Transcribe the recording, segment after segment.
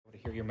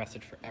your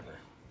message forever.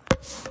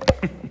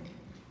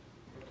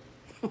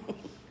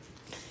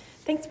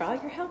 Thanks for all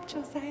your help,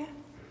 Josiah.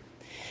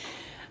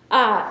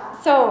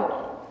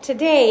 So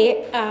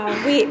today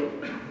we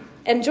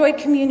enjoy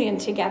communion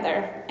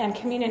together, and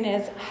communion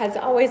has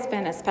always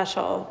been a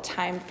special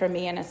time for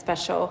me and a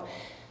special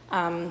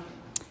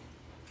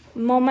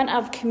moment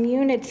of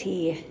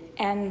community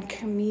and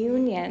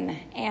communion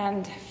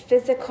and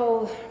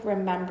physical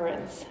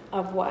remembrance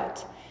of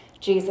what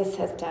Jesus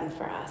has done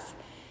for us.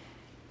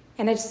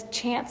 And it's a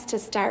chance to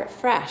start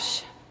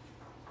fresh.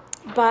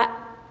 But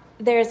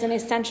there's an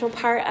essential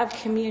part of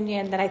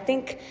communion that I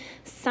think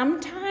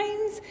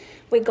sometimes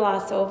we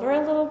gloss over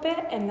a little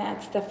bit, and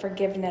that's the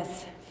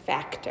forgiveness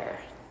factor,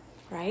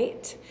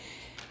 right?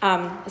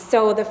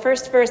 So the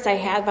first verse I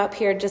have up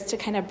here, just to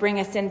kind of bring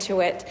us into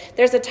it,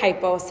 there's a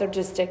typo, so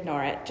just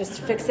ignore it.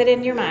 Just fix it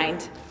in your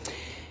mind.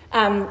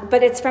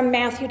 But it's from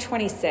Matthew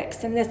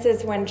 26, and this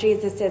is when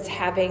Jesus is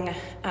having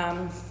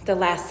the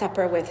Last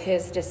Supper with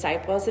his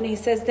disciples. And he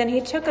says, "Then he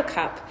took a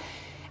cup,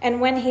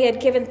 and when he had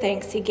given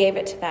thanks, he gave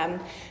it to them,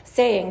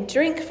 saying,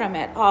 'Drink from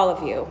it, all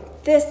of you.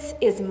 This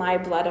is my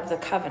blood of the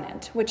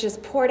covenant, which is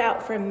poured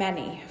out for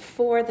many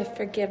for the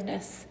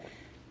forgiveness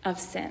of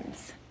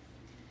sins.'"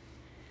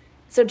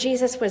 So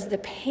Jesus was the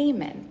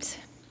payment.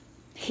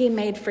 He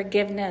made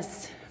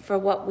forgiveness for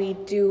what we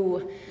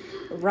do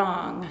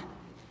wrong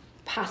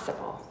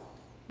possible,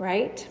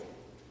 right?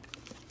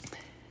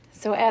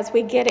 So as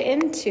we get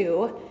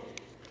into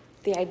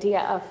the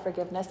idea of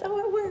forgiveness, it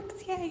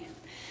works, yay.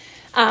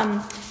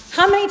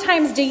 How many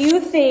times do you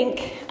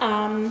think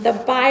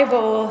the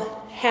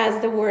Bible has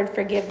the word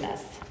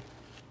forgiveness?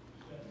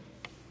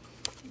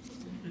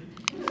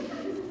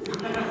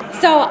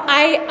 So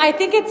I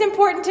think it's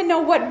important to know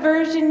what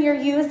version you're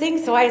using.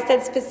 So I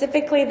said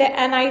specifically the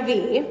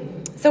NIV.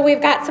 So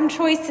we've got some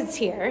choices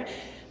here.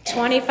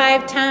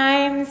 25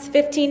 times,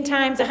 15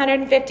 times,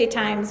 150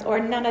 times, or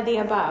none of the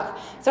above.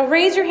 So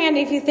raise your hand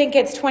if you think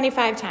it's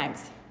 25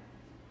 times.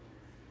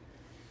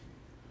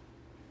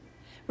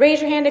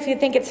 Raise your hand if you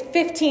think it's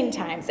 15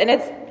 times. And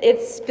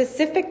it's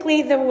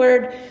specifically the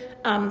word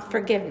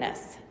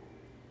forgiveness.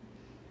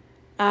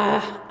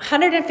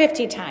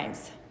 150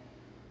 times.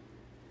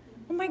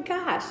 Oh my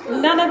gosh,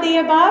 none of the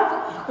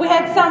above? We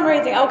had some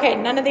raising. Okay,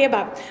 none of the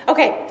above.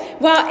 Okay,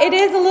 well, it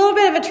is a little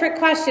bit of a trick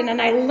question,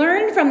 and I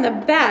learned from the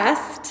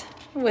best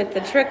with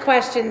the trick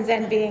questions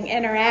and being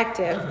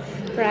interactive,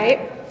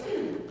 right?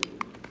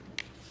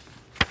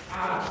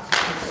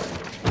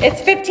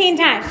 It's 15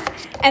 times,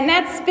 and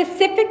that's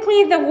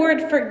specifically the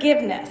word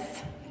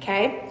forgiveness,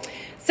 okay?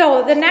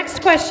 So the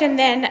next question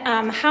then,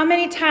 how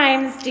many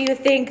times do you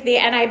think the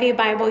NIV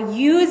Bible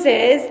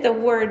uses the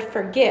word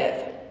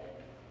forgive?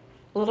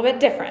 A little bit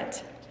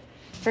different.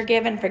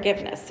 Forgive and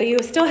forgiveness. So you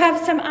still have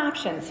some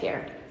options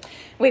here.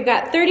 We've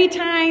got 30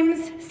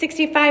 times,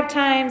 65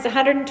 times,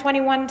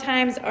 121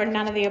 times, or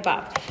none of the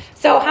above.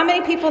 So how many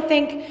people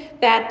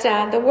think that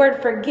the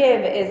word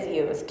forgive is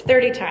used?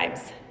 30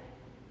 times.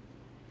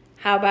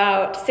 How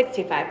about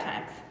 65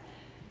 times?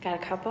 Got a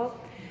couple?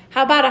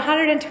 How about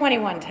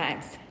 121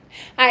 times?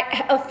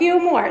 A few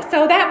more.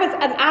 So that was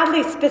an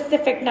oddly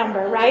specific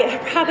number, right? I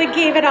probably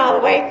gave it all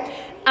away.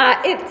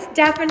 It's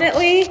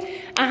definitely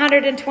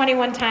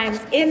 121 times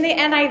in the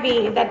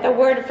NIV that the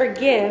word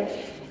forgive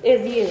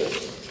is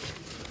used.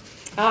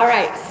 All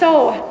right,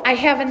 so I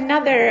have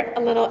a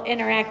little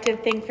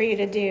interactive thing for you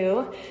to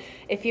do,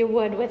 if you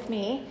would, with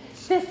me.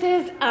 This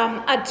is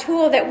a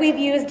tool that we've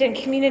used in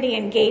community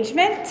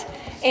engagement,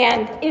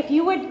 and if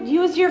you would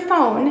use your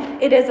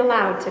phone, it is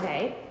allowed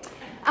today.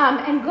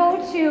 And go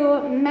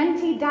to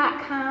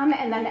menti.com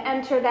and then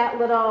enter that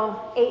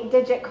little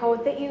 8-digit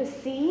code that you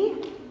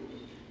see.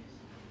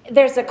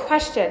 There's a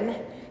question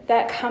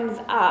that comes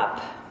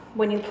up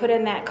when you put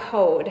in that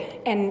code,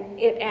 and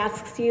it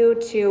asks you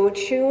to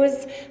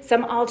choose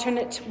some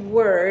alternate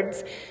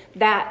words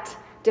that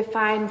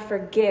define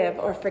forgive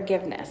or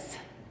forgiveness.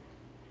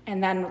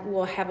 And then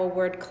we'll have a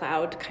word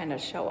cloud kind of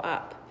show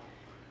up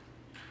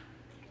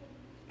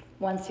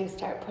once you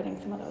start putting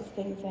some of those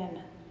things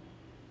in.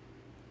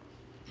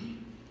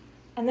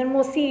 And then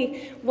we'll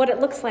see what it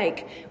looks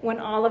like when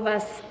all of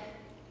us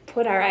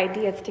put our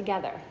ideas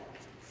together.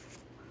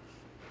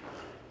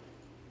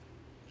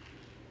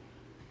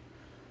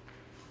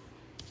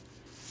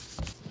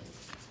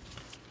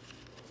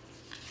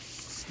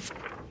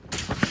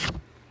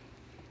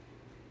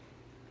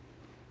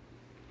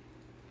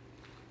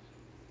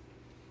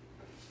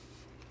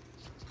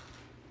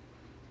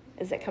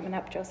 Is it coming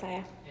up,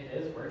 Josiah? It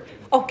is working.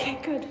 Okay,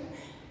 good.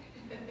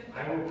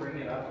 I will bring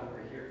it up over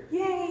here.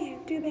 Yay,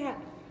 do that.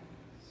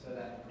 So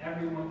that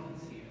everyone can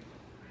see it.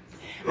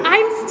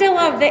 I'm still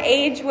of the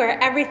age where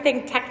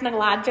everything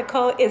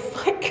technological is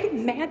like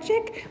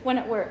magic when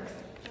it works.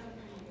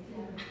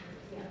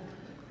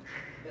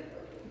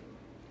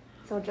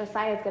 So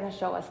Josiah is going to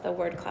show us the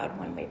word cloud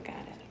when we've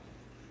got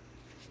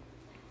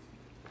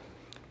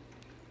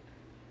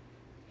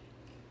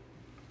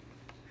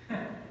it.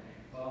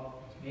 Well,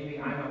 maybe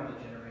I'm of the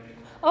generation.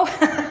 Oh,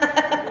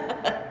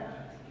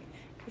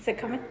 is it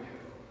coming?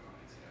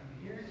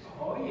 Here?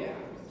 Oh, yeah.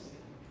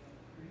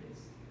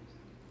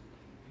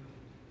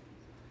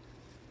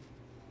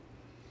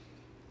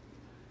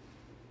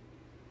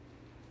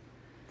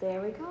 There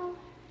we go.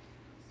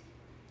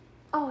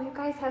 Oh, you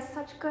guys have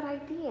such good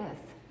ideas.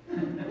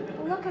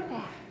 Look at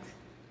that.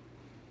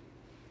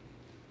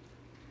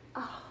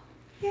 Oh,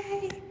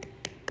 yay.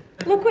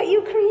 Look what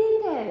you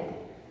created.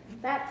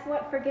 That's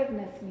what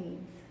forgiveness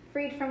means.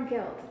 Freed from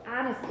guilt,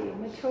 honesty,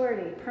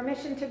 maturity,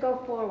 permission to go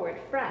forward,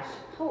 fresh,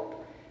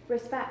 hope,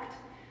 respect,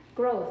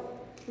 growth,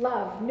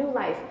 love, new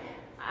life.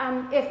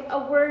 If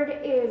a word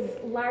is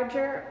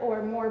larger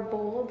or more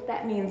bold,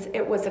 that means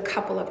it was a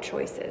couple of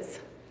choices,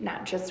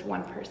 not just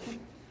one person.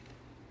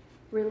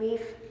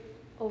 Relief,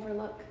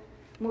 overlook,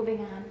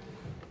 moving on.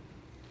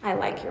 I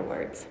like your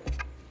words.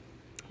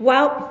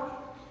 Well,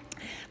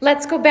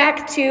 let's go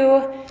back to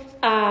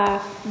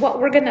what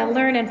we're going to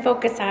learn and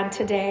focus on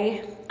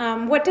today.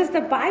 What does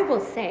the Bible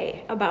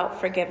say about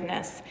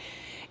forgiveness?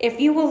 If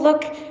you will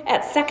look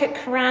at 2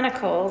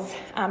 Chronicles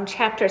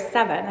chapter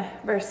 7,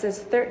 verses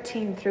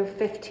 13 through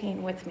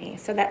 15 with me.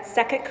 So that's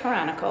 2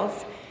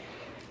 Chronicles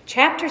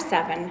chapter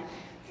 7,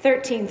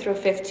 13 through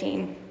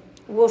 15.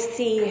 We'll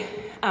see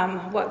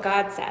what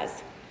God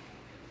says.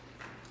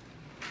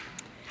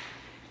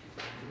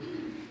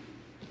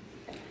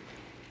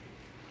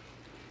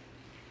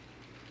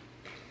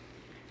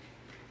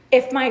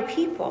 If my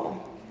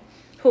people,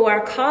 who are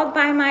called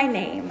by my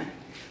name,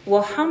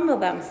 will humble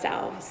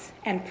themselves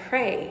and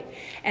pray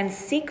and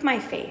seek my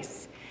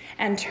face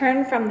and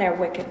turn from their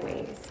wicked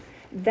ways,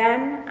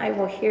 then I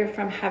will hear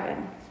from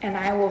heaven and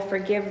I will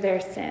forgive their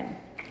sin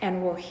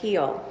and will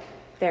heal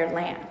their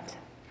land.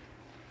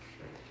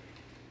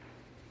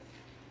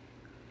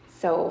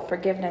 So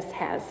forgiveness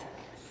has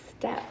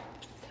steps.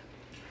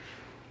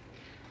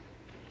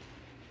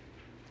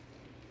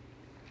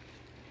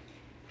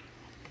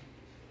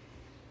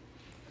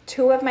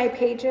 Two of my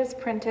pages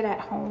printed at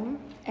home,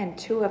 and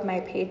 2 of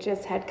my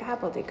pages had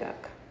gobbledygook,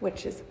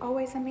 which is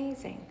always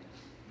amazing.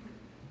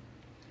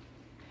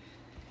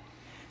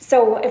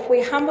 So if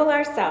we humble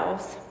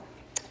ourselves,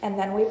 and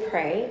then we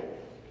pray,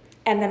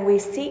 and then we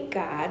seek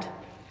God,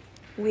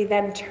 we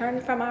then turn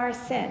from our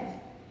sin.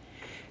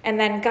 And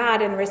then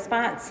God, in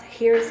response,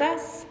 hears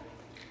us,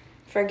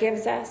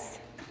 forgives us,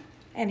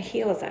 and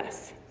heals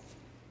us.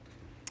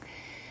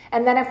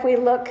 And then if we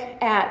look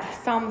at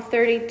Psalm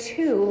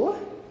 32,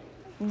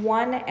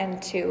 1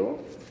 and 2.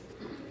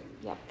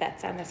 Yep,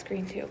 that's on the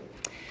screen too.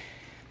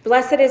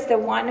 Blessed is the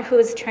one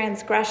whose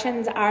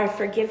transgressions are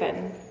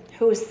forgiven,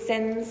 whose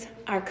sins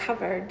are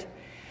covered.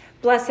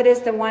 Blessed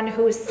is the one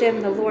whose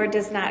sin the Lord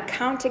does not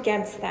count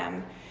against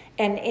them,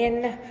 and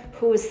in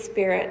whose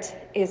spirit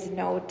is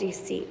no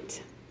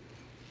deceit.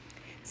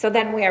 So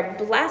then we are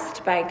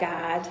blessed by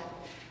God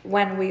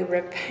when we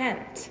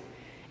repent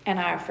and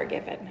are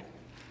forgiven.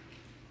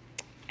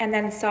 And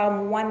then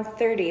Psalm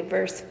 130,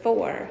 verse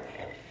 4.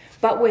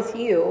 But with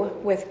you,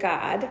 with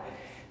God,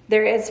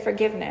 there is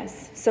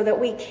forgiveness, so that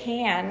we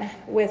can,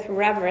 with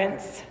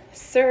reverence,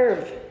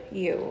 serve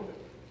you.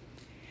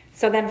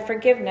 So then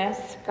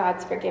forgiveness,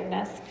 God's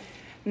forgiveness,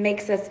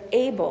 makes us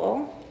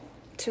able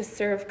to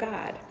serve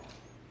God.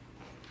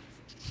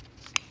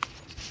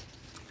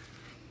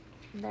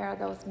 There are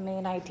those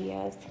main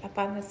ideas up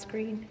on the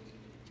screen.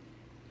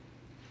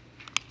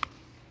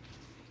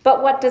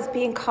 But what does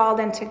being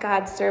called into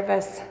God's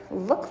service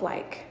look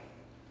like?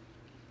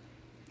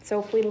 So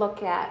if we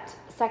look at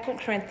 2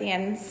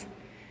 Corinthians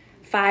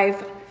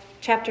 5,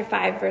 chapter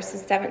 5,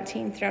 verses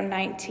 17 through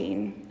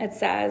 19, it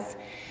says,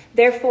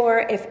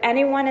 Therefore, if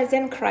anyone is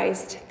in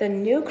Christ, the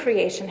new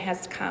creation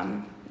has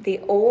come, the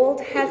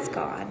old has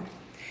gone,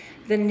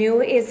 the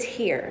new is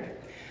here.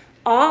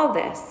 All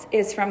this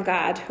is from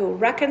God, who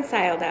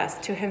reconciled us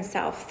to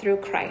himself through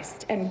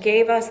Christ and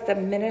gave us the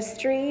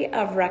ministry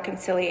of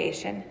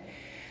reconciliation,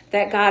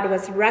 that God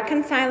was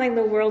reconciling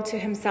the world to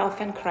himself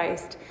in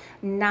Christ,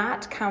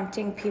 not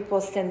counting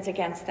people's sins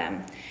against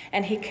them.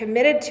 And he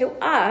committed to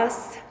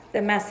us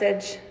the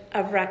message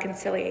of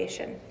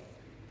reconciliation.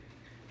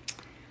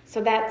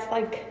 So that's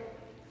like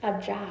a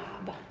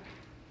job.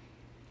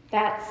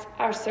 That's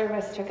our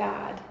service to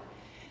God,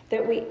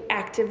 that we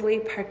actively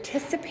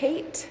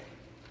participate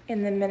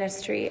in the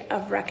ministry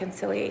of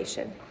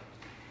reconciliation,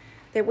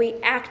 that we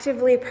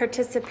actively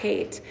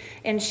participate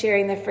in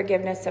sharing the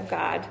forgiveness of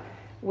God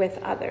with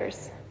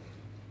others.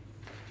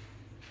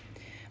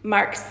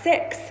 Mark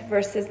 6,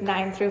 verses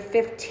 9 through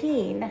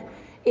 15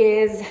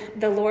 is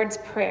the Lord's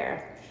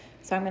Prayer.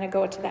 So I'm going to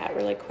go to that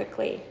really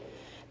quickly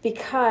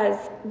because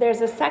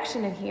there's a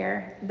section in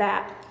here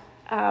that,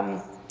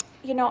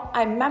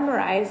 I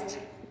memorized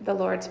the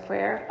Lord's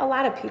Prayer. A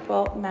lot of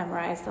people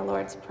memorize the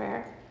Lord's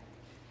Prayer.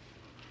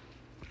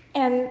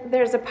 And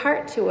there's a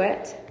part to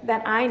it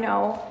that I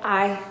know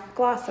I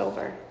gloss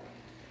over.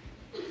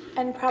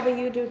 And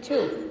probably you do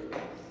too.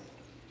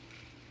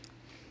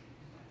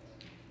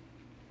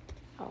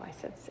 Oh, I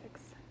said 6.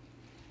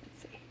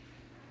 Let's see.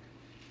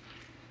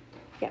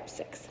 Yep,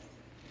 6.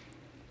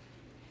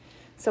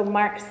 So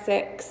Mark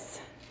 6,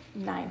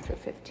 9 through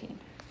 15.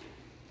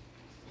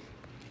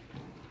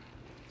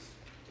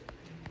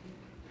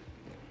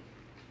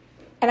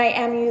 And I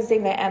am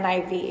using the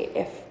NIV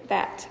if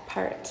that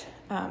part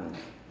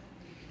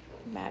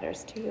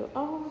matters to you.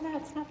 Oh,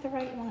 that's not the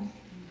right one.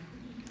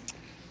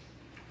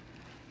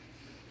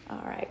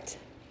 All right.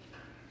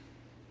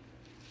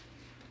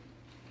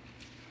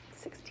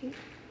 16.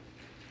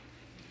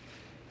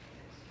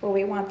 Well,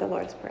 we want the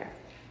Lord's Prayer.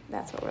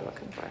 That's what we're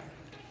looking for.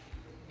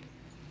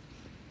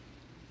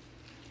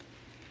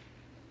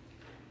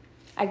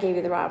 I gave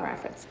you the wrong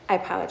reference. I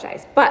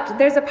apologize. But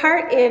there's a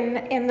part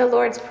in the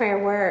Lord's Prayer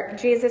where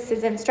Jesus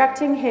is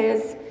instructing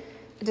his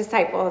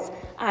disciples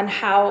on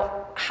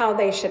how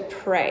they should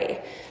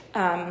pray.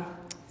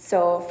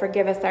 So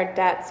forgive us our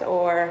debts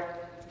or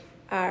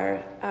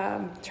our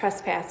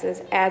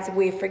trespasses as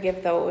we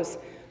forgive those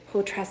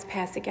who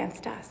trespass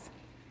against us.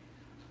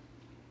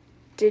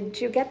 Did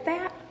you get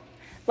that?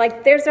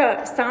 Like there's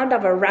a sound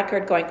of a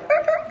record going,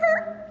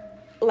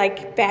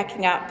 like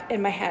backing up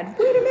in my head.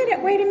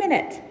 Wait a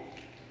minute.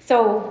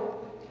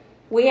 So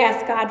we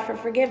ask God for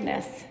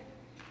forgiveness.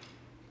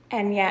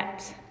 And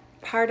yet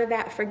part of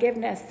that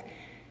forgiveness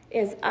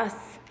is us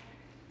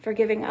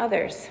forgiving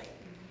others.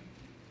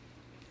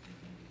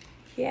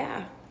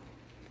 Yeah.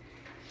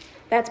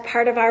 That's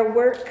part of our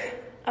work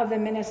of the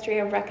ministry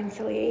of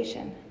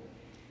reconciliation,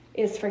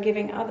 is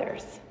forgiving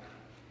others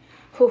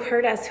who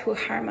hurt us, who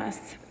harm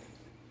us,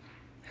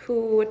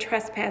 who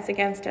trespass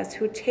against us,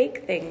 who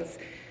take things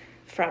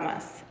from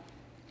us.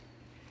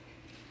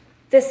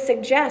 This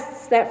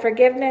suggests that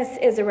forgiveness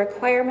is a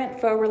requirement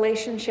for a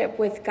relationship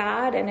with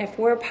God, and if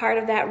we're part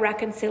of that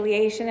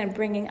reconciliation and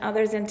bringing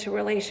others into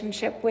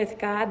relationship with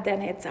God,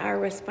 then it's our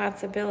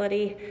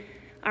responsibility,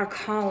 our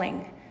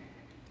calling,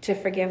 to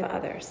forgive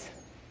others.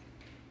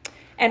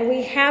 And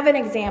we have an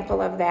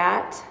example of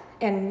that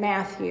in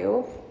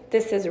Matthew.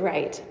 This is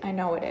right. I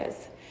know it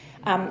is.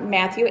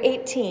 Matthew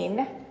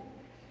 18,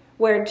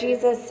 where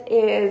Jesus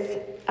is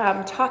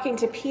talking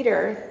to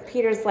Peter.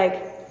 Peter's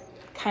like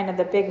kind of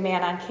the big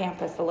man on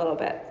campus a little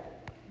bit.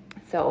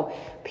 So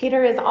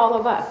Peter is all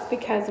of us,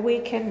 because we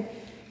can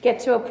get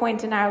to a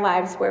point in our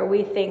lives where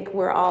we think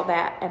we're all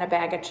that and a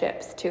bag of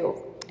chips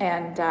too.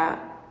 And,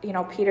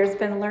 Peter's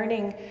been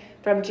learning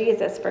from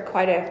Jesus for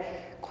quite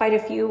a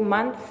few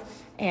months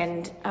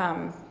and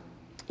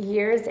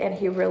years, and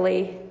he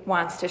really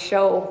wants to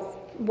show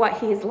what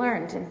he's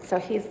learned. And so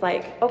he's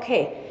like,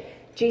 okay,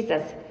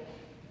 Jesus,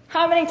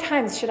 how many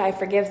times should I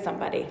forgive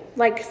somebody?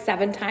 Like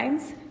 7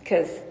 times?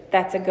 Because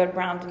that's a good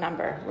round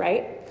number,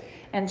 right?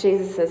 And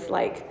Jesus is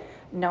like,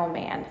 no,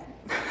 man,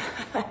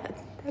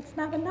 that's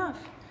not enough.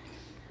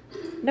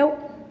 Nope,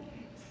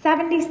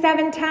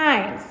 77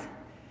 times.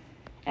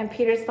 And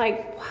Peter's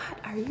like, what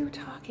are you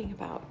talking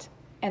about?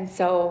 And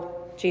so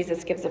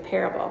Jesus gives a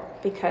parable,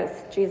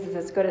 because Jesus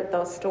is good at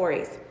those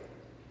stories.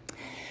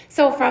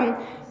 So from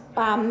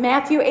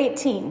Matthew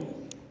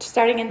 18,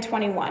 starting in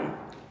 21.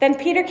 Then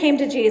Peter came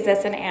to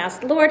Jesus and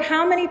asked, Lord,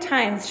 how many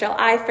times shall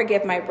I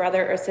forgive my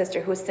brother or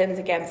sister who sins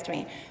against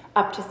me?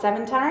 Up to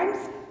 7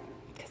 times?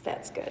 Because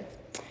that's good.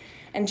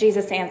 And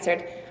Jesus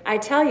answered, I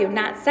tell you,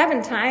 not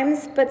 7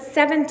 times, but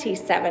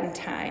 77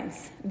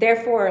 times.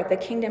 Therefore, the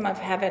kingdom of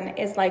heaven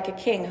is like a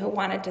king who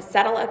wanted to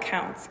settle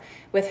accounts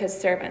with his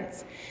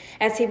servants.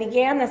 As he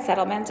began the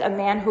settlement, a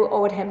man who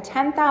owed him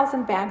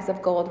 10,000 bags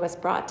of gold was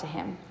brought to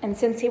him. And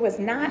since he was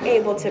not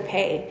able to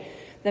pay,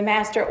 the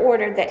master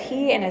ordered that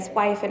he and his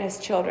wife and his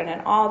children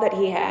and all that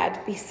he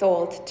had be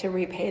sold to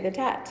repay the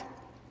debt.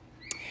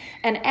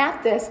 And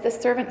at this, the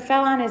servant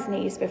fell on his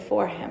knees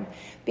before him.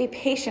 Be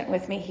patient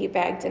with me, he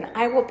begged, and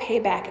I will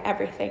pay back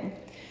everything.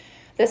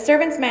 The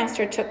servant's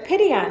master took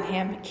pity on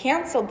him,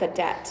 canceled the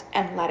debt,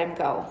 and let him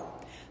go.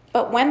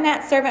 But when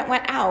that servant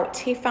went out,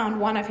 he found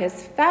one of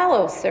his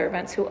fellow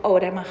servants who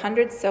owed him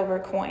 100 silver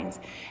coins.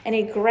 And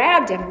he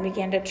grabbed him and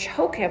began to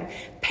choke him.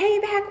 Pay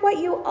back what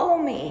you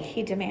owe me,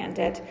 he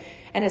demanded.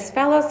 And his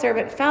fellow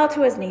servant fell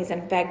to his knees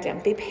and begged him,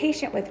 be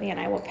patient with me and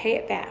I will pay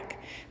it back.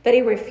 But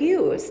he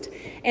refused.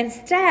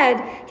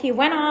 Instead, he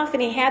went off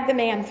and he had the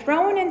man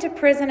thrown into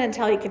prison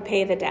until he could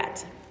pay the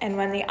debt. And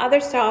when the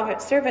other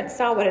servants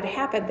saw what had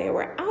happened, they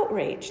were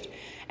outraged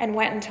and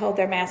went and told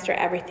their master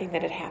everything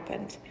that had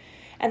happened.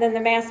 And then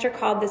the master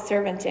called the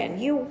servant in.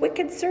 You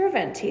wicked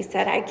servant, he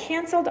said, I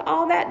canceled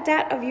all that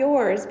debt of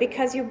yours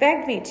because you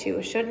begged me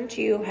to. Shouldn't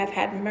you have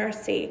had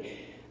mercy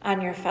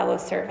on your fellow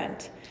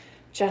servant,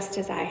 just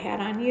as I had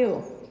on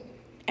you?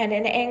 And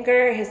in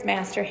anger, his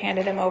master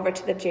handed him over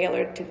to the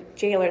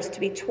jailers to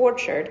be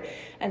tortured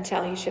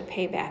until he should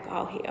pay back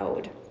all he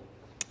owed.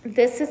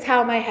 This is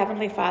how my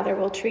heavenly Father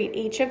will treat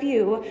each of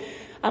you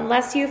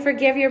unless you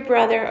forgive your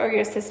brother or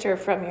your sister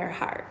from your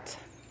heart.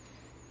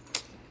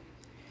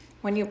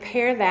 When you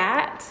pair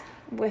that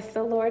with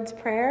the Lord's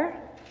Prayer,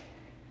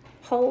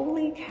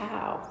 holy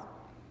cow,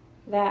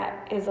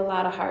 that is a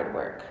lot of hard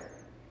work.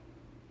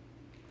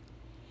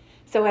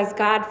 So as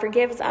God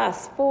forgives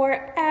us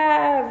for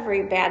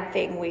every bad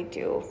thing we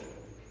do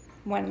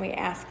when we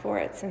ask for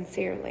it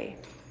sincerely,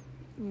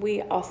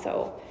 we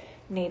also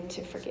need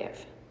to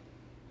forgive.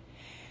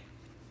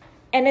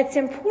 And it's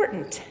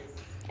important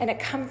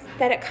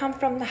that it come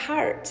from the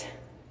heart,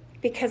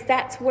 because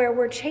that's where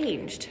we're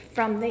changed,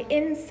 from the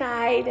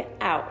inside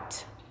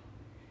out.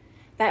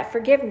 That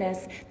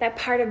forgiveness, that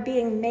part of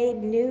being made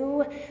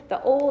new,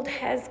 the old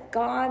has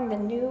gone, the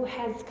new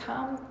has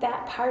come,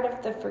 that part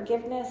of the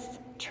forgiveness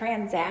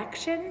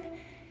transaction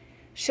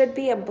should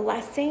be a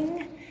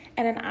blessing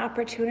and an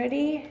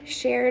opportunity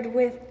shared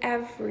with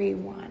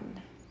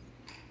everyone.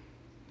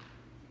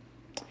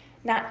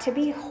 Not to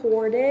be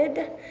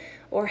hoarded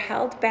or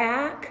held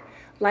back,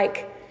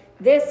 like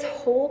this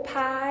whole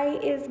pie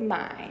is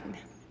mine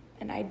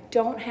and I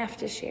don't have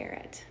to share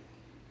it.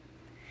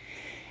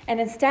 And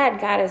instead,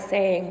 God is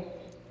saying,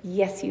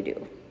 yes, you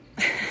do.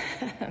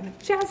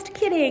 Just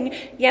kidding.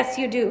 Yes,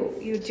 you do.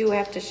 You do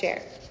have to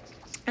share.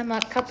 I'm a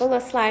couple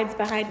of slides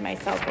behind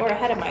myself or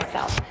ahead of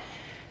myself.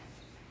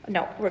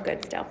 No, we're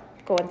good still.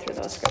 Going through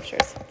those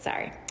scriptures.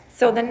 Sorry.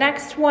 So the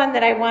next one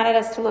that I wanted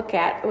us to look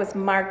at was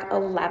Mark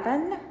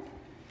 11,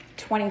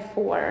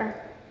 24,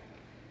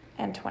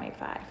 and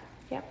 25.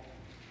 Yep.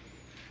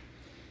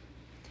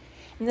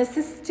 And this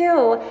is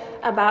still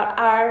about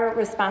our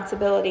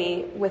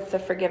responsibility with the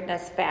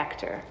forgiveness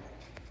factor.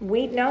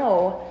 We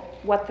know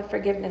what the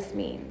forgiveness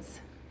means.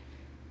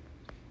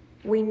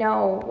 We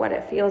know what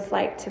it feels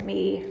like to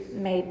be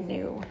made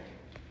new.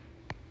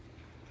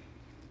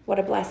 What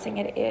a blessing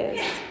it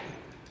is.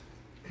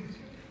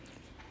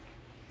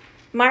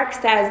 Mark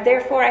says,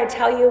 therefore I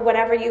tell you,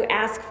 whatever you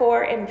ask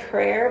for in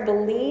prayer,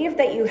 believe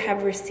that you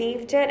have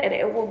received it and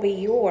it will be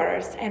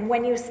yours. And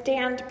when you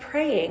stand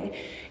praying,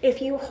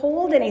 if you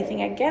hold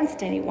anything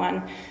against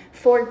anyone,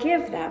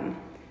 forgive them,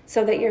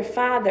 so that your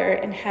Father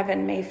in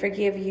heaven may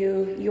forgive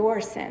you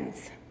your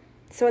sins.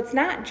 So it's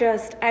not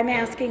just, I'm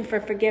asking for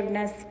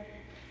forgiveness,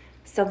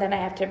 so then I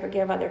have to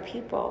forgive other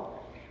people.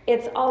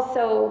 It's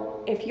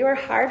also, if you're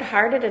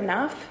hard-hearted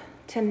enough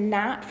to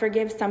not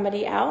forgive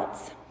somebody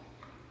else,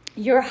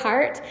 your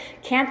heart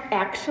can't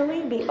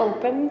actually be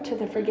open to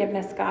the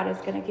forgiveness God is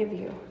going to give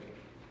you.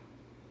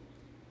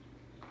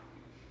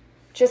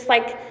 Just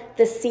like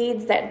the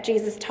seeds that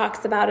Jesus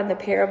talks about in the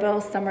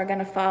parable, some are going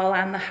to fall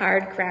on the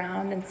hard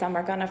ground, and some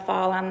are going to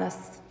fall on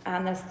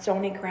the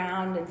stony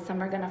ground, and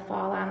some are going to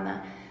fall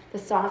on the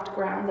soft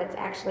ground that's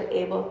actually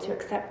able to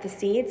accept the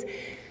seeds.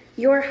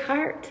 Your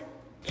heart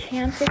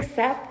can't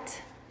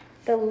accept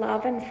the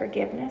love and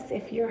forgiveness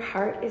if your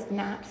heart is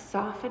not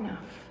soft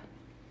enough.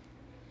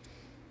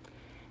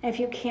 And if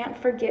you can't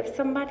forgive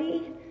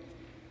somebody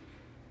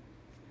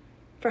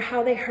for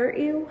how they hurt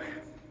you,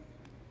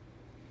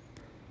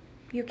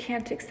 you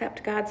can't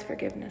accept God's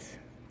forgiveness.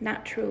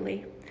 Not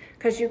truly.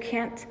 Because you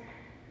can't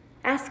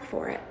ask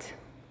for it.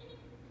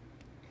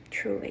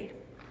 Truly.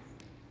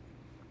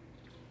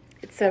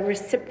 It's a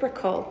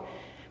reciprocal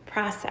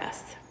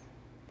process.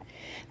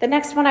 The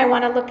next one I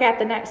want to look at,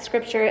 the next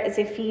scripture, is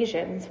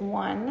Ephesians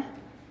 1.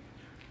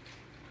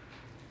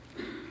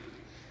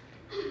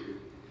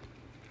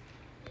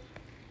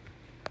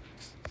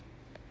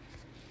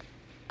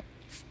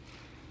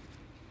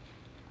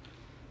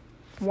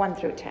 One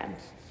through 10.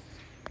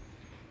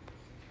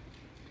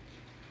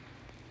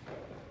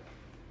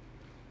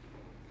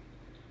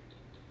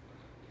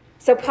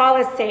 So Paul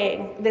is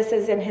saying, this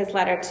is in his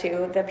letter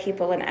to the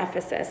people in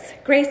Ephesus,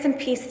 grace and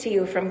peace to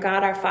you from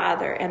God our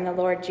Father and the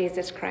Lord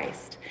Jesus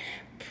Christ.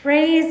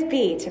 Praise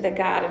be to the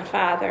God and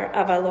Father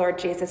of our Lord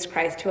Jesus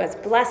Christ, who has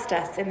blessed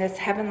us in this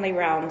heavenly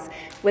realms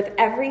with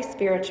every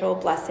spiritual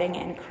blessing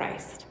in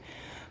Christ.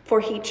 For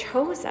he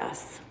chose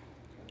us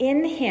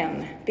in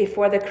him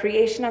before the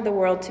creation of the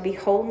world to be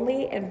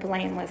holy and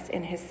blameless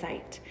in his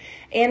sight.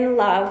 In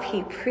love,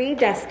 he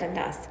predestined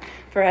us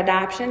for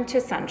adoption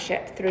to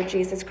sonship through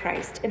Jesus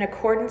Christ, in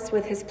accordance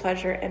with his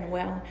pleasure and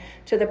will,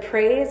 to the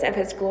praise of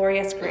his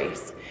glorious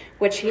grace,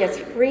 which he has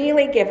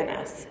freely given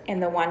us in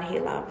the one he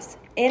loves.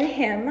 In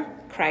him,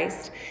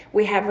 Christ,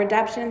 we have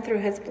redemption through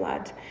his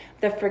blood,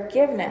 the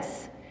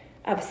forgiveness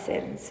of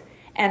sins,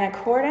 in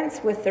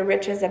accordance with the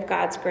riches of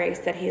God's grace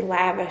that he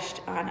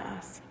lavished on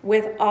us.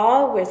 With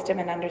all wisdom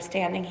and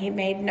understanding, he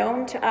made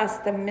known to us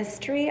the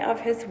mystery of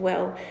his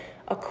will,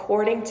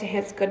 according to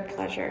his good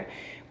pleasure,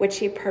 which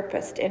he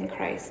purposed in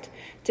Christ,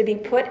 to be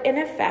put in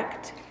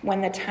effect when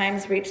the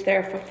times reach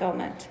their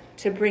fulfillment,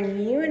 to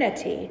bring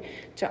unity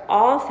to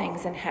all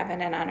things in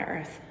heaven and on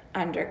earth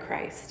under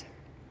Christ.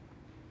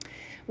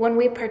 When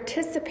we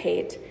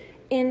participate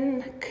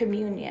in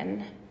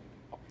communion,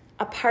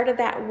 a part of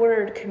that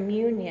word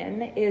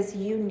communion is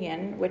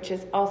union, which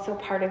is also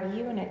part of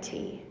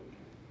unity.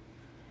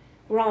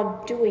 We're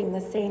all doing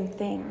the same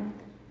thing,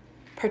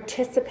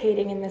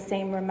 participating in the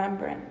same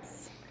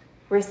remembrance,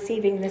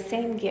 receiving the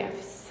same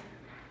gifts,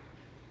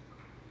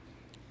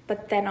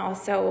 but then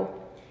also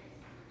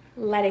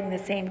letting the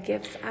same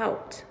gifts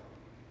out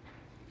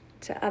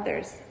to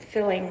others,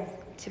 filling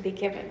to be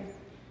given,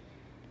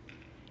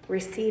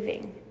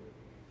 receiving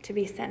to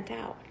be sent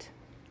out.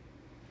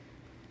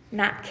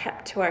 Not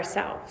kept to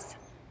ourselves.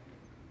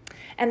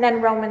 And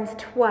then Romans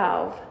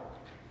 12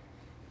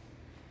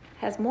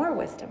 has more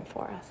wisdom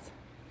for us.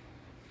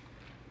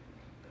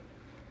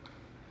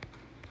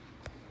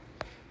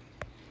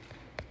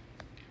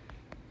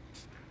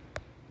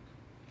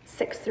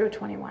 6 through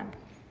 21.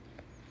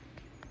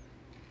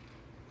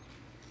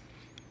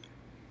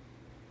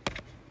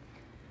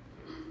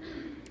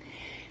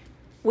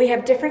 We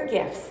have different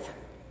gifts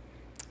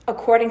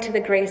according to the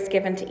grace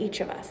given to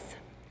each of us.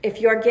 If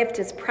your gift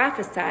is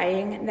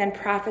prophesying, then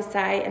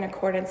prophesy in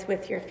accordance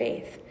with your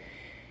faith.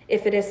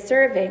 If it is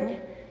serving,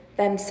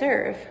 then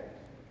serve.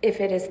 If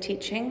it is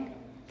teaching,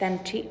 then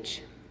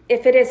teach.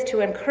 If it is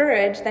to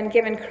encourage, then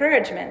give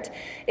encouragement.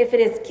 If it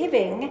is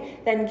giving,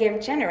 then give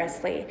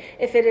generously.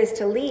 If it is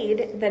to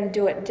lead, then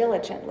do it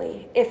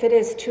diligently. If it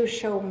is to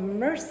show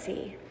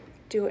mercy,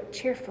 do it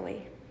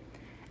cheerfully.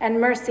 And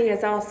mercy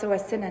is also a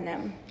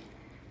synonym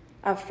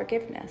of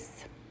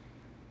forgiveness.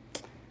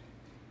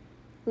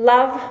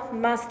 Love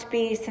must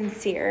be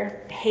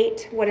sincere.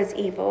 Hate what is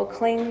evil.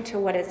 Cling to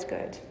what is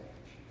good.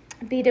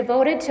 Be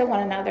devoted to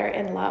one another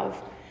in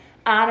love.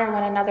 Honor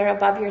one another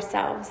above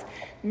yourselves.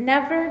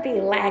 Never be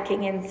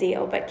lacking in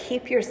zeal, but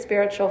keep your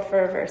spiritual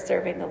fervor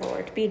serving the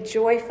Lord. Be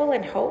joyful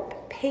in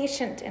hope,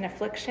 patient in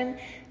affliction,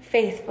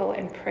 faithful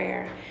in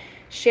prayer.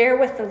 Share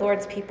with the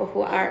Lord's people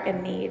who are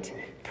in need.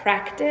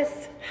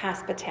 Practice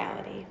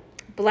hospitality.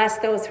 Bless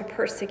those who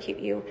persecute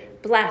you.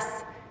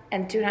 Bless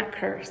and do not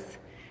curse.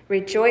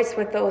 Rejoice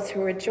with those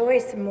who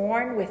rejoice,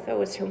 mourn with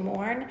those who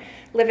mourn.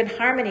 Live in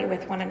harmony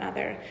with one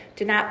another.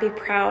 Do not be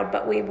proud,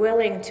 but be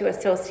willing to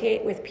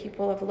associate with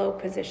people of low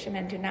position,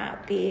 and do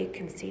not be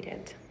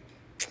conceited.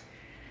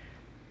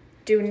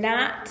 Do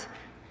not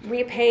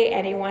repay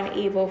anyone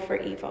evil for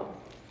evil.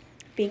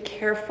 Be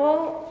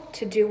careful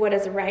to do what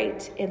is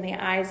right in the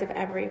eyes of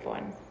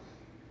everyone.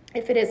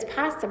 If it is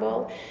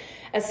possible,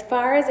 as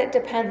far as it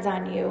depends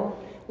on you,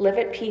 live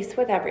at peace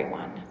with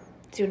everyone.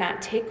 Do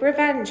not take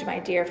revenge, my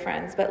dear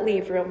friends, but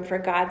leave room for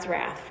God's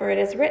wrath. For it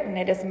is written,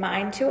 "It is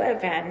mine to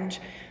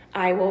avenge,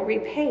 I will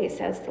repay,"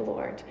 says the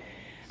Lord.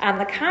 On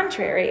the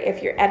contrary,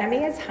 if your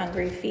enemy is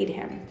hungry, feed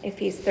him. If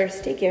he's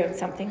thirsty, give him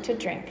something to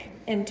drink.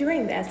 In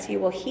doing this, you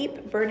will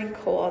heap burning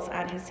coals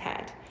on his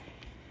head.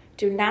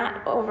 Do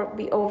not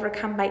be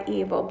overcome by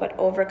evil, but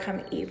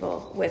overcome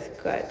evil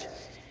with good.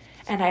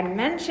 And I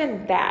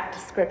mentioned that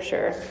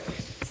scripture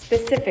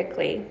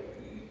specifically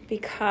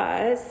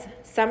because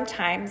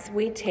sometimes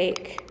we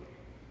take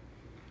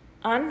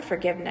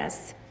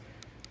unforgiveness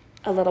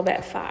a little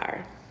bit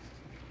far.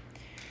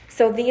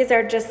 So these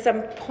are just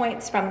some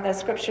points from the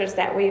scriptures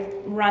that we've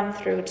run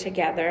through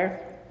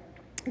together,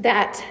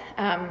 that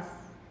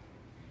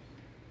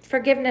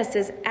forgiveness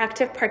is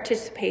active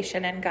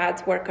participation in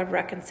God's work of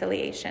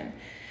reconciliation,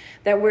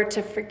 that we're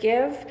to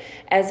forgive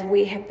as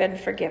we have been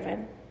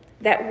forgiven,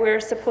 that we're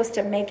supposed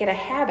to make it a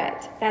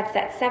habit. That's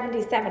that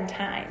 77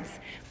 times.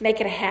 Make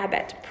it a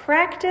habit.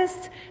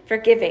 Practice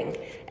forgiving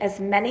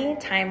as many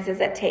times as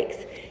it takes,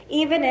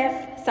 even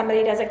if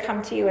somebody doesn't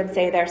come to you and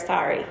say they're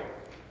sorry.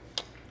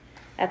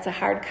 That's a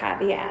hard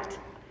caveat,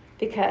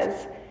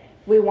 because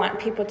we want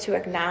people to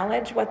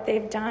acknowledge what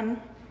they've done,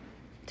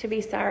 to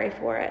be sorry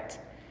for it,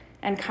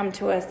 and come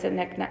to us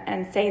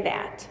and say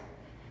that,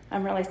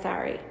 "I'm really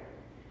sorry."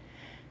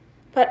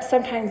 But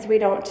sometimes we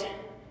don't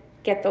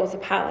get those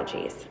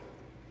apologies.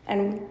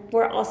 And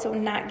we're also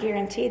not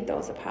guaranteed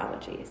those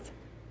apologies.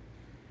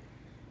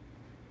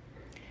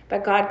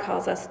 But God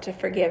calls us to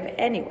forgive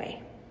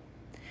anyway,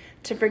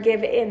 to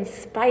forgive in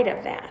spite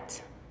of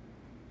that.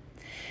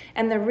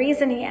 And the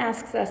reason he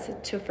asks us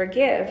to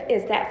forgive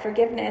is that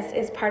forgiveness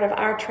is part of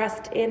our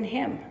trust in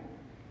him.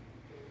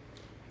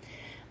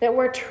 That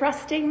we're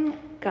trusting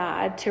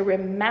God to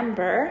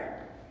remember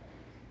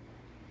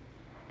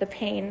the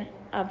pain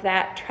of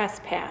that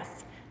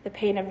trespass, the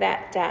pain of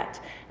that debt.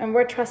 And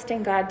we're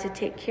trusting God to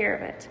take care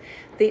of it.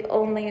 The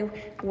only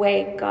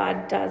way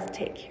God does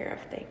take care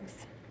of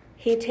things.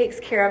 He takes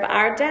care of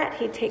our debt.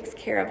 He takes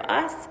care of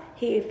us.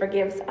 He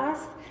forgives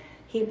us.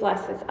 He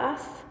blesses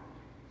us.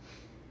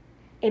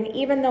 And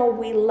even though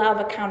we love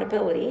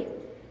accountability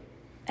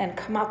and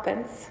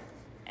comeuppance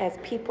as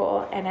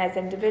people and as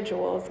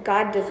individuals,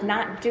 God does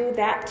not do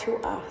that to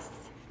us.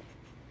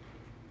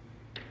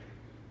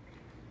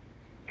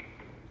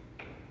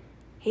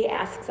 He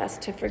asks us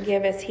to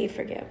forgive as he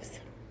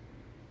forgives.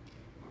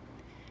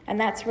 And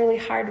that's really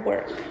hard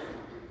work.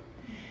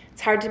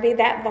 It's hard to be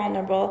that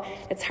vulnerable.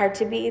 It's hard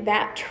to be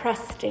that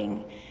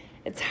trusting.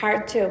 It's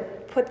hard to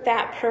put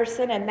that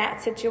person and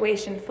that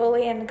situation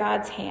fully in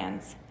God's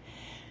hands.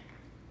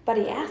 But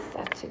he asks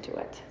us to do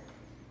it.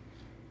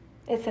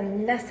 It's a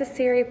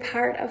necessary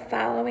part of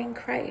following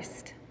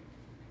Christ.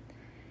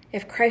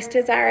 If Christ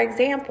is our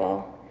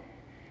example,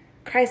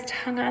 Christ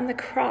hung on the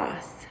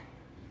cross,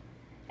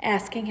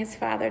 asking his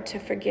Father to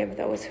forgive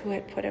those who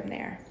had put him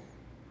there.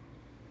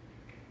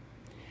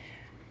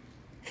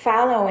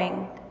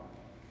 Following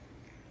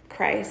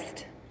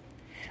Christ,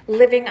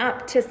 living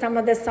up to some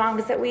of the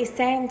songs that we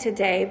sang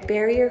today,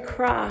 bear your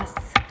cross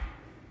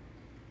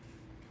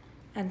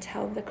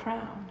until the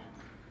crown.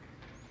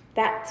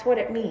 That's what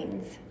it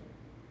means.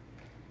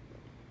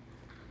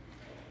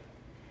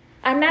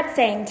 I'm not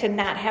saying to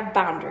not have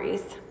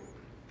boundaries,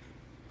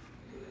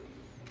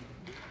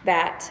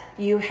 that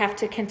you have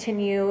to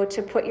continue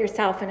to put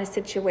yourself in a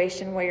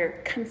situation where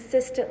you're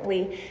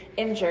consistently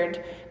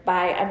injured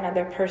by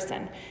another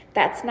person.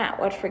 That's not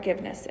what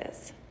forgiveness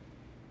is.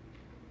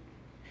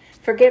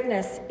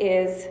 Forgiveness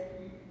is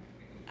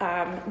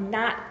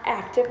not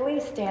actively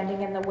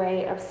standing in the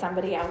way of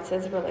somebody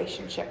else's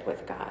relationship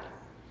with God.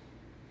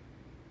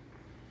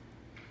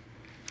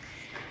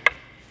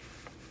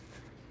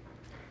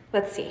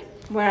 let's see,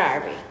 where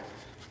are we?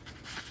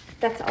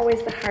 That's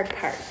always the hard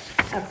part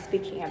of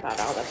speaking about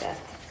all of this.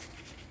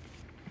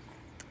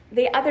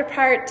 The other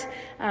part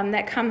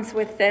that comes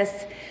with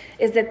this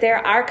is that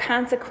there are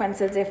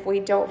consequences if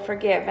we don't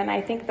forgive. And I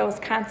think those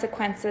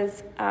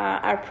consequences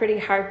are pretty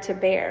hard to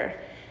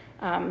bear.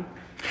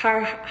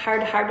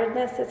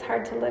 Hard-heartedness is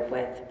hard to live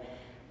with.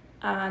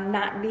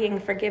 Not being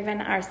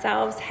forgiven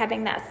ourselves,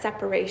 having that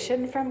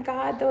separation from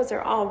God, those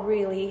are all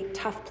really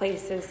tough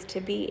places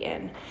to be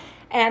in.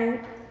 And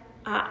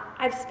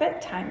I've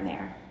spent time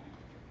there.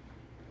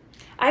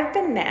 I've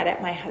been mad at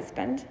my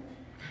husband.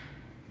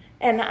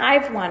 And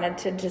I've wanted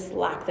to just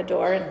lock the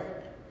door and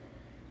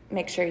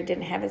make sure he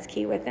didn't have his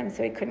key with him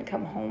so he couldn't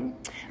come home.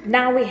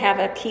 Now we have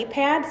a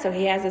keypad, so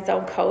he has his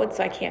own code,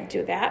 so I can't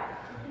do that.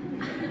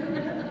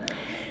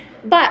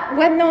 But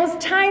when those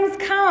times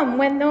come,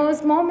 when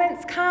those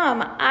moments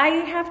come, I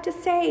have to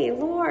say,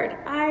 Lord,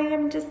 I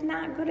am just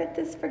not good at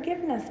this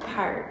forgiveness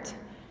part.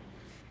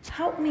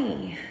 Help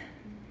me.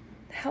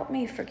 Help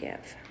me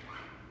forgive.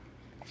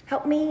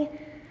 Help me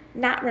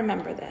not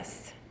remember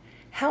this.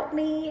 Help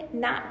me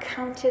not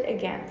count it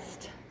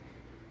against.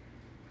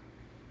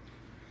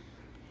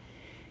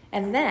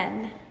 And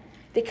then,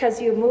 because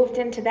you moved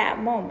into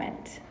that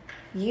moment,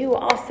 you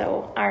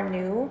also are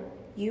new.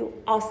 You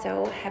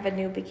also have a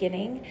new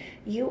beginning.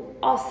 You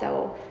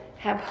also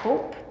have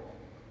hope.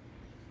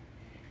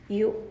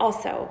 You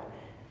also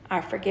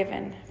are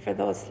forgiven for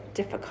those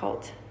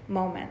difficult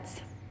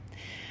moments.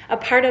 A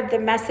part of the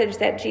message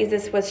that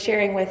Jesus was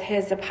sharing with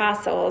his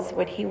apostles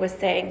when he was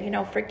saying,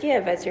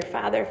 forgive as your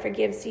Father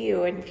forgives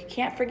you. And if you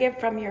can't forgive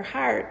from your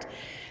heart,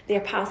 the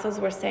apostles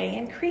were saying,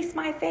 increase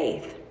my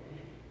faith.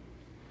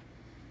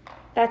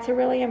 That's a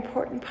really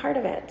important part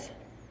of it.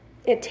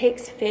 It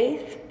takes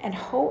faith and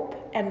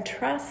hope and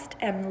trust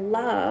and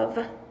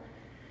love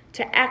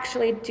to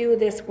actually do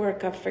this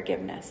work of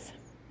forgiveness.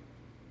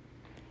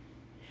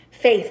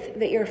 Faith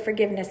that your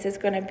forgiveness is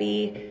going to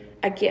be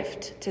a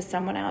gift to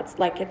someone else,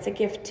 like it's a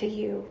gift to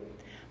you.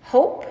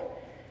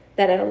 Hope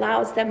that it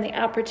allows them the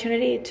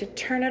opportunity to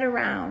turn it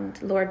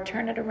around. Lord,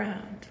 turn it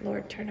around.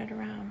 Lord, turn it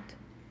around.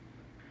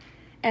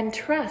 And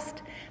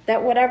trust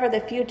that whatever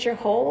the future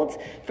holds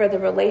for the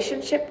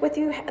relationship with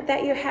you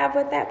that you have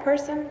with that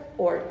person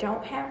or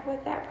don't have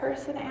with that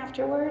person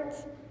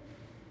afterwards,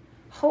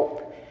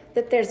 hope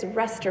that there's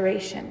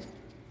restoration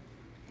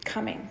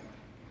coming.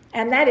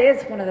 And that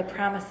is one of the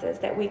promises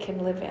that we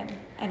can live in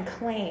and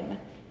claim,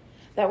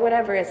 that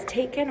whatever is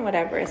taken,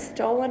 whatever is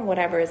stolen,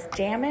 whatever is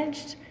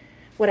damaged,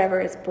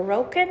 whatever is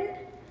broken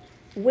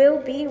will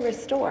be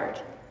restored.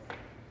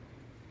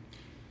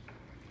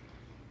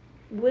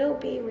 Will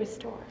be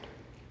restored,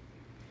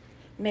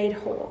 made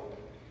whole.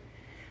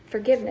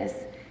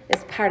 Forgiveness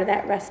is part of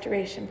that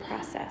restoration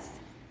process.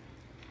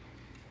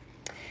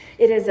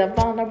 It is a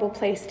vulnerable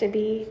place to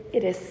be.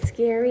 It is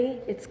scary.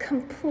 It's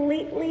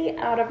completely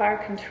out of our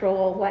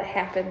control what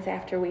happens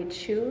after we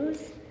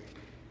choose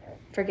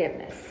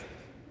forgiveness.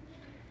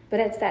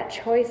 But it's that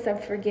choice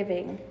of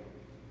forgiving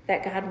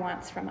that God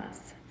wants from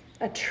us.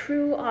 A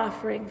true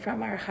offering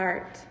from our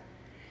heart.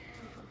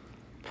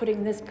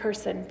 Putting this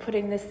person,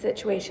 putting this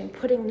situation,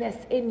 putting this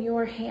in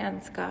your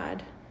hands,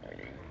 God.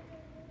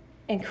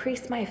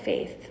 Increase my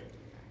faith.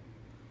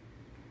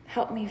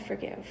 Help me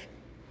forgive.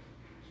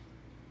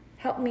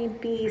 Help me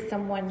be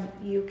someone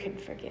you can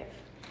forgive.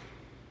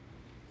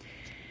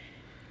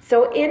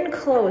 So in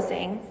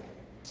closing,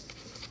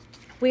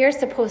 we are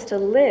supposed to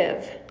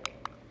live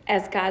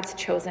as God's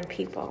chosen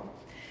people.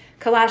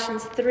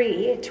 Colossians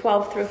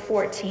 3:12 through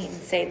 14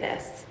 say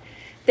this.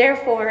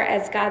 Therefore,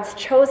 as God's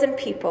chosen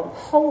people,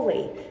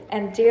 holy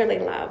and dearly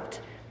loved,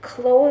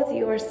 clothe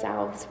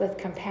yourselves with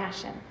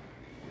compassion,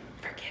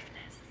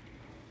 forgiveness,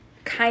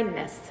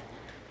 kindness,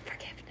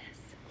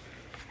 forgiveness,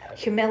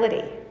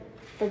 humility,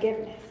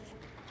 forgiveness,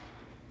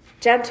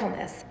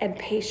 gentleness, and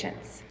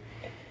patience.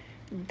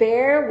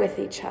 Bear with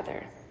each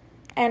other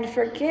and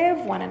forgive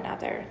one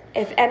another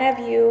if any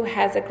of you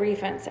has a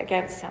grievance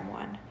against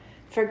someone.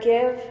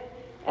 Forgive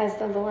as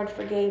the Lord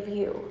forgave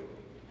you.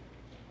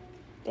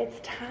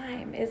 It's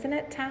time, isn't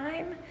it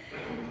time?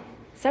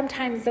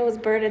 Sometimes those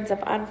burdens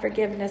of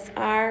unforgiveness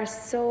are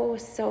so,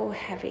 so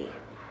heavy.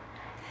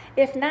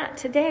 If not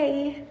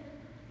today,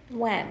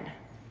 when?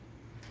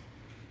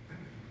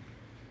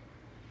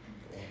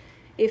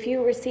 If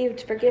you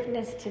received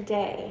forgiveness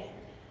today,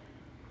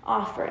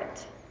 offer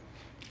it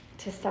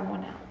to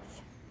someone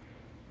else.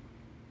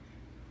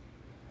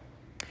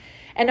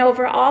 And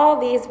over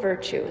all these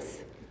virtues,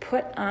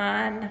 put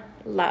on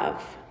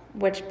love,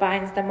 which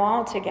binds them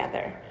all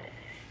together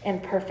in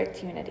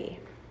perfect unity,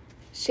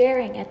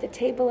 sharing at the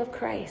table of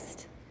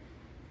Christ,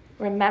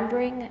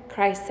 remembering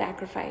Christ's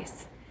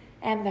sacrifice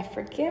and the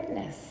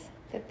forgiveness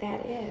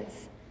that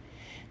is.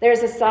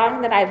 There's a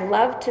song that I've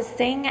loved to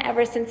sing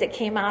ever since it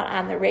came out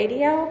on the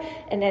radio,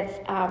 and it's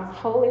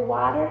Holy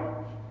Water,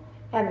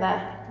 and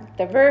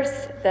the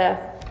verse, the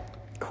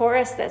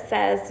chorus that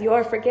says,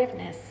 your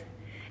forgiveness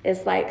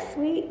is like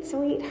sweet,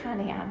 sweet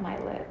honey on my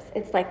lips.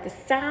 It's like the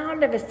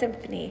sound of a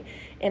symphony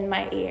in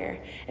my ear.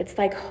 It's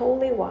like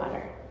holy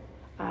water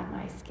on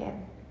my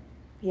skin.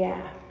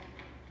 Yeah.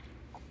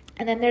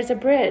 And then there's a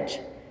bridge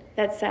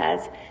that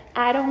says,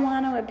 I don't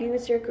want to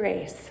abuse your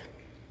grace.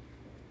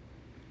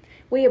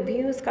 We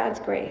abuse God's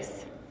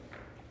grace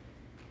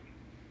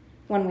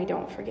when we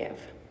don't forgive.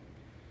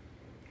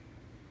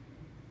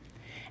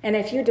 And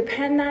if you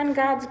depend on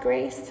God's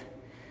grace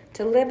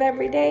to live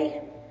every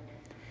day,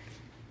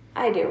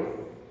 I do.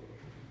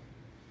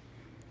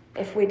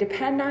 If we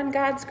depend on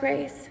God's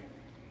grace,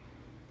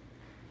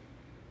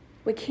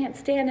 we can't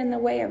stand in the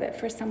way of it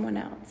for someone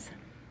else.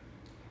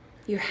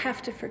 You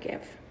have to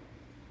forgive.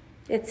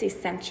 It's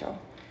essential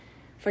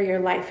for your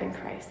life in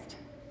Christ.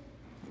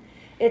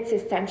 It's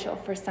essential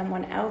for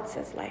someone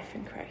else's life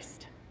in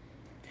Christ.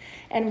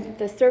 And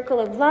the circle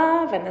of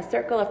love and the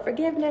circle of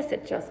forgiveness,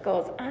 it just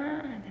goes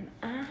on and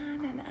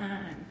on and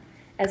on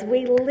as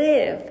we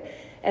live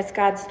as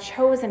God's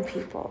chosen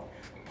people,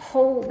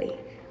 holy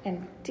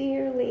and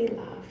dearly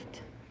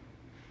loved.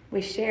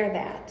 We share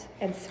that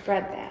and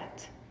spread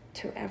that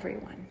to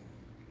everyone.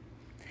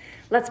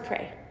 Let's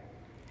pray.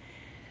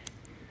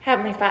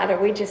 Heavenly Father,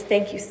 we just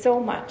thank you so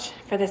much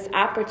for this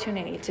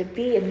opportunity to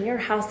be in your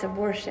house of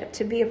worship,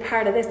 to be a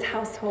part of this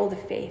household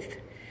of faith,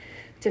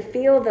 to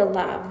feel the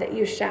love that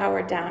you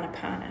shower down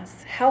upon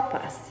us. Help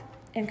us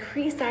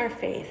increase our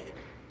faith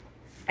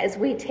as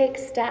we take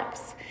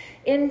steps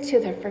into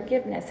the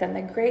forgiveness and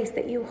the grace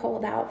that you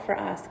hold out for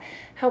us.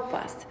 Help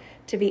us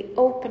to be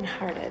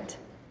open-hearted,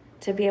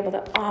 to be able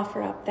to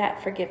offer up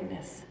that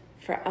forgiveness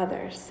for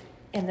others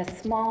in the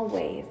small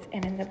ways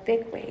and in the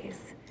big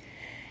ways.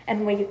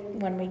 And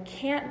when we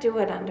can't do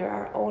it under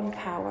our own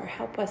power,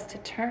 help us to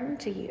turn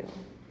to you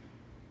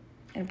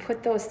and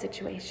put those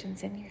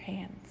situations in your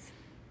hands.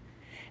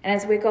 And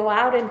as we go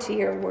out into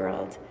your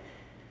world,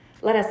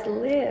 let us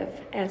live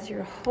as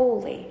your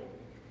holy,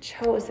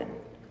 chosen,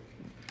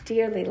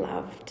 dearly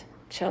loved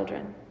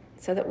children,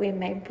 so that we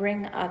may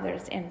bring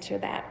others into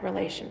that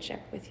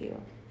relationship with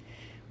you.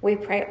 We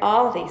pray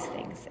all these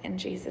things in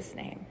Jesus'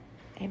 name.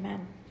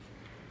 Amen.